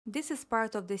This is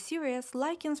part of the series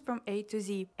Lichens from A to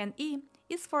Z, and E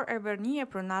is for Evernia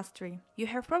prunastri. You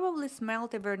have probably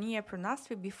smelled Evernia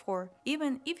prunastri before,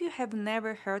 even if you have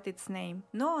never heard its name.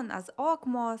 Known as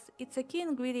Oakmoss, it's a key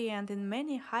ingredient in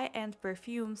many high-end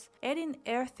perfumes, adding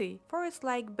earthy,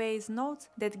 forest-like base notes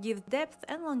that give depth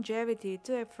and longevity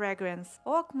to a fragrance.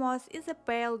 Oakmoss is a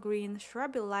pale green,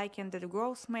 shrubby lichen that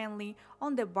grows mainly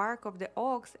on the bark of the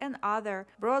oaks and other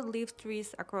broad-leaved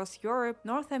trees across Europe,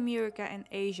 North America and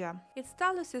Asia. Its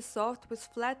thallus is soft with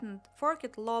flattened,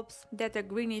 forked lobes that are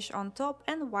greenish on top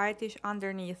and whitish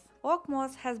underneath.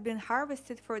 Oakmoss has been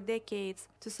harvested for decades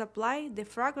to supply the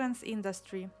fragrance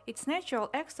industry. Its natural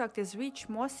extract is rich,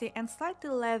 mossy and slightly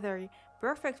leathery,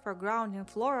 perfect for grounding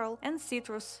floral and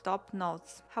citrus top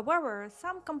notes. However,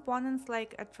 some components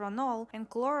like ethanol and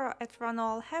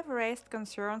chloroethanol have raised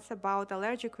concerns about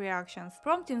allergic reactions,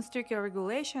 prompting stricter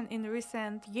regulation in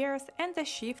recent years and a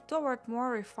shift toward more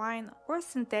refined or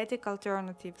synthetic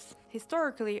alternatives.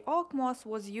 Historically, oakmoss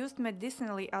was used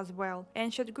medicinally as well.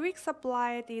 Ancient Greeks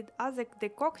applied it as a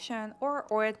decoction or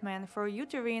ointment for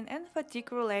uterine and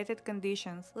fatigue-related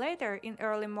conditions. Later, in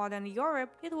early modern Europe,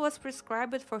 it was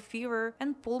prescribed for fever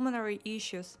and pulmonary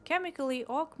issues. Chemically,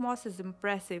 oakmoss is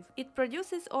impressive. It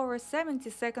produces over 70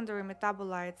 secondary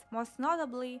metabolites, most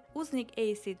notably usnic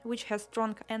acid, which has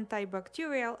strong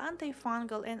antibacterial,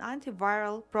 antifungal, and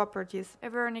antiviral properties.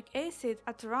 Evernic acid,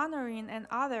 atranorine, and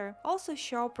other also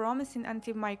show promising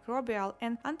antimicrobial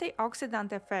and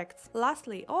antioxidant effects.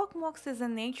 Lastly, oakmoss is a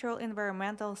natural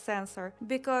environmental sensor.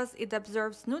 Because it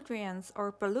absorbs nutrients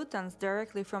or pollutants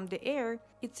directly from the air,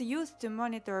 it's used to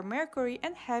monitor mercury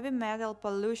and heavy metal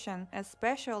pollution,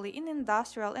 especially in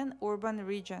industrial and urban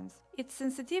regions. Its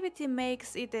sensitivity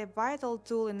makes it a vital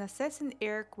tool in assessing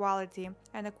air quality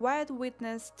and a quiet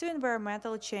witness to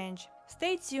environmental change.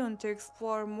 Stay tuned to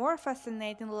explore more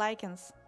fascinating lichens.